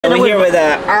We're here with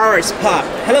Ourspop.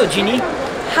 Hello, Gennie.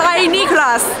 Hi,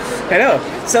 Nicholas. Hello.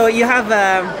 So you have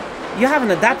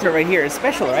an adapter right here. It's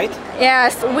special, right?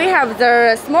 Yes, we have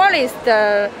the smallest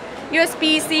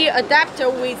USB-C adapter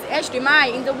with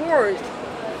HDMI in the world.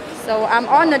 So I'm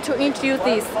honored to introduce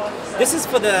this. This is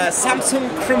for the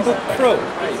Samsung Chromebook Pro,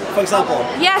 for example.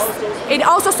 Yes, it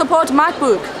also supports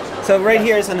Macbook. So right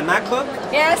here is on the Macbook.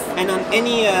 Yes. And on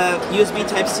any USB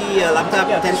Type-C laptop,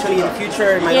 potentially in the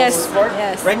future, it might also support.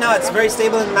 Yes. Right now, it's very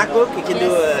stable in Macbook. You can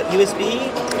do a USB.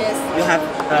 Yes. You have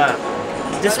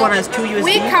this one has two USB.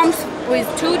 We comes with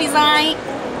two designs.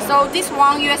 So this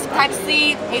one USB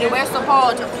Type-C, it will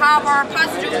support power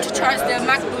pass-through to charge the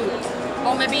Macbook,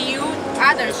 or maybe you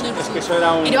others need to.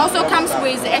 It also comes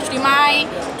with HDMI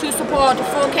to support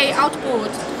 4K output.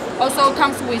 Also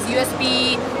comes with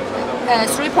USB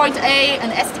 3.8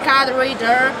 and SD card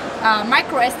reader,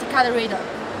 micro SD card reader.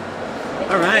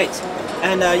 All right,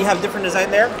 and you have different design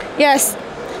there? Yes.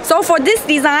 So for this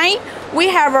design, we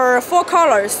have 4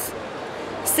 colors: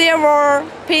 silver,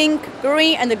 pink,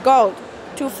 green, and gold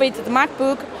to fit the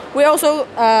MacBook. We also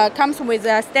comes with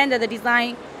a standard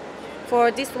design for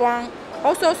this one.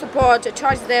 Also support to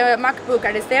charge the MacBook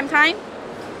at the same time.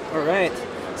 All right.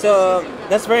 So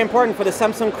that's very important for the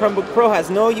Samsung Chromebook Pro. Has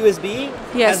no USB,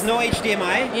 has no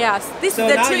HDMI. Yes, this is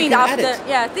the trend of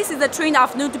this is the trend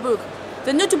of notebook.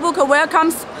 The notebook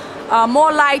welcomes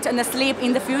more light and sleep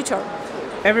in the future.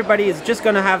 Everybody is just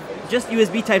gonna have just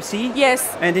USB Type-C.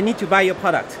 Yes. And they need to buy your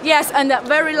product. Yes, and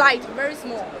very light, very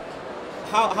small.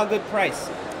 How good price?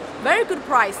 Very good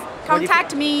price.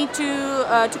 Contact me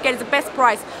to get the best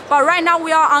price. But right now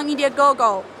we are on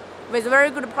Indiegogo with very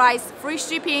good price, free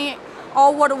shipping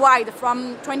all worldwide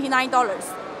from $29.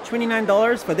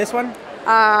 $29 for this one?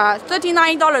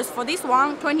 $39 for this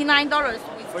one, $29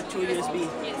 for 2 USB.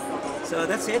 Yes. So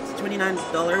that's it,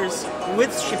 $29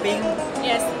 with shipping.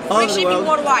 Yes, all free shipping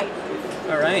worldwide.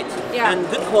 All right. Yeah. And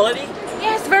good quality?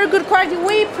 Yes, very good quality.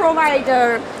 We provide,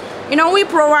 we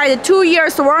provide 2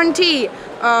 years warranty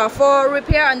for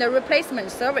repair and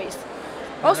replacement service.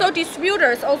 Also,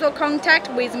 distributors also contact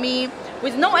with me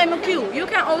with no MQ. You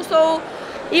can also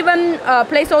even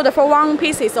place order for 1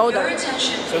 piece order.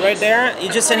 So right there, you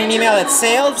just send an email at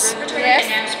sales. Yes.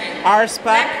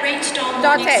 Ourspop.tech.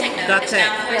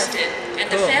 Yes. And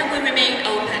the fair will remain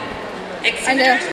open. And